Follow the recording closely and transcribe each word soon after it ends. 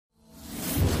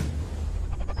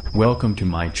Welcome to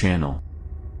my channel.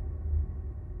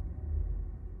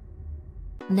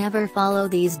 Never follow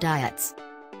these diets.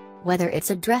 Whether it's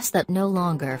a dress that no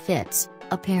longer fits,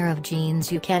 a pair of jeans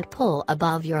you can't pull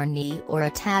above your knee, or a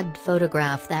tagged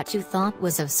photograph that you thought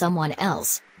was of someone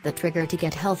else, the trigger to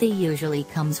get healthy usually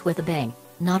comes with a bang,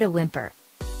 not a whimper.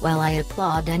 While I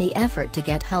applaud any effort to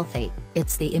get healthy,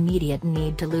 it's the immediate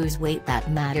need to lose weight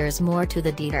that matters more to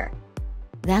the dieter.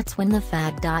 That's when the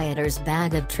fad dieter's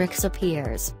bag of tricks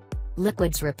appears.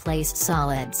 Liquids replace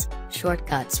solids,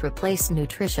 shortcuts replace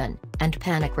nutrition, and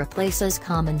panic replaces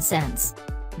common sense.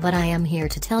 But I am here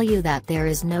to tell you that there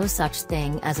is no such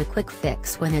thing as a quick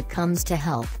fix when it comes to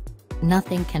health.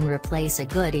 Nothing can replace a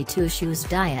goody two-shoes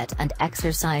diet and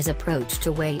exercise approach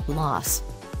to weight loss.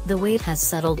 The weight has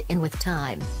settled in with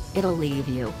time, it'll leave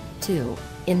you, too,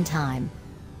 in time.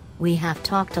 We have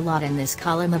talked a lot in this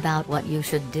column about what you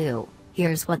should do.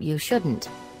 Here's what you shouldn't.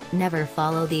 Never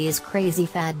follow these crazy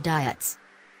fad diets.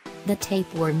 The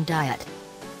tapeworm diet.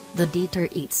 The dieter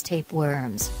eats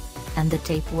tapeworms. And the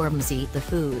tapeworms eat the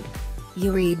food.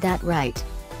 You read that right.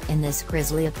 In this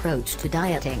grisly approach to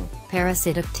dieting,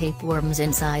 parasitic tapeworms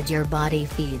inside your body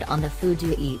feed on the food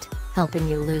you eat, helping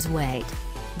you lose weight.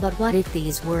 But what if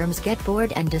these worms get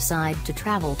bored and decide to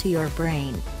travel to your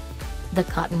brain? The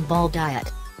cotton ball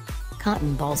diet.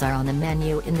 Cotton balls are on the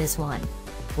menu in this one,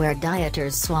 where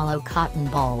dieters swallow cotton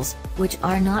balls, which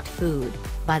are not food,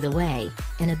 by the way,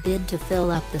 in a bid to fill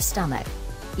up the stomach.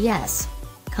 Yes,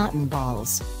 cotton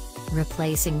balls.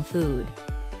 Replacing food.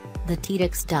 The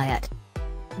detox diet.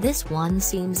 This one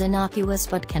seems innocuous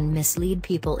but can mislead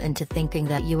people into thinking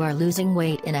that you are losing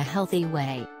weight in a healthy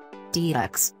way.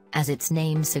 Detox, as its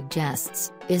name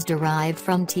suggests, is derived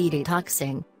from tea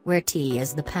detoxing, where tea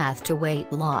is the path to weight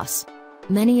loss.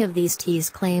 Many of these teas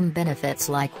claim benefits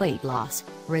like weight loss,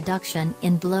 reduction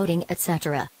in bloating,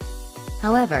 etc.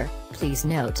 However, please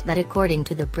note that according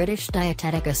to the British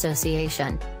Dietetic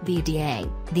Association, BDA,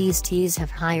 these teas have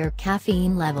higher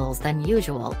caffeine levels than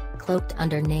usual, cloaked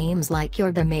under names like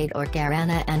yerba mate or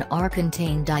guarana, and are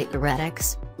contain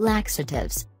diuretics,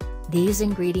 laxatives. These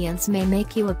ingredients may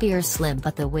make you appear slim,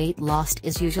 but the weight lost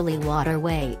is usually water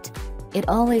weight. It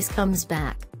always comes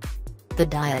back. The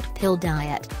diet pill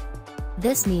diet.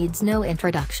 This needs no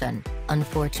introduction,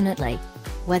 unfortunately.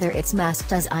 Whether it's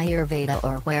masked as Ayurveda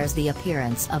or wears the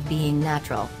appearance of being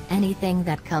natural, anything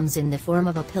that comes in the form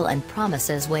of a pill and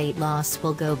promises weight loss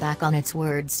will go back on its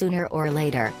word sooner or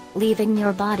later, leaving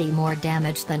your body more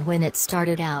damaged than when it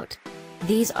started out.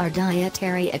 These are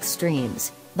dietary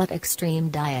extremes, but extreme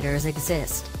dieters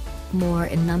exist. More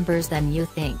in numbers than you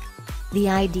think. The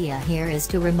idea here is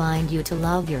to remind you to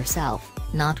love yourself,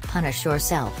 not punish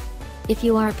yourself. If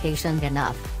you are patient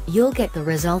enough, you'll get the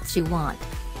results you want.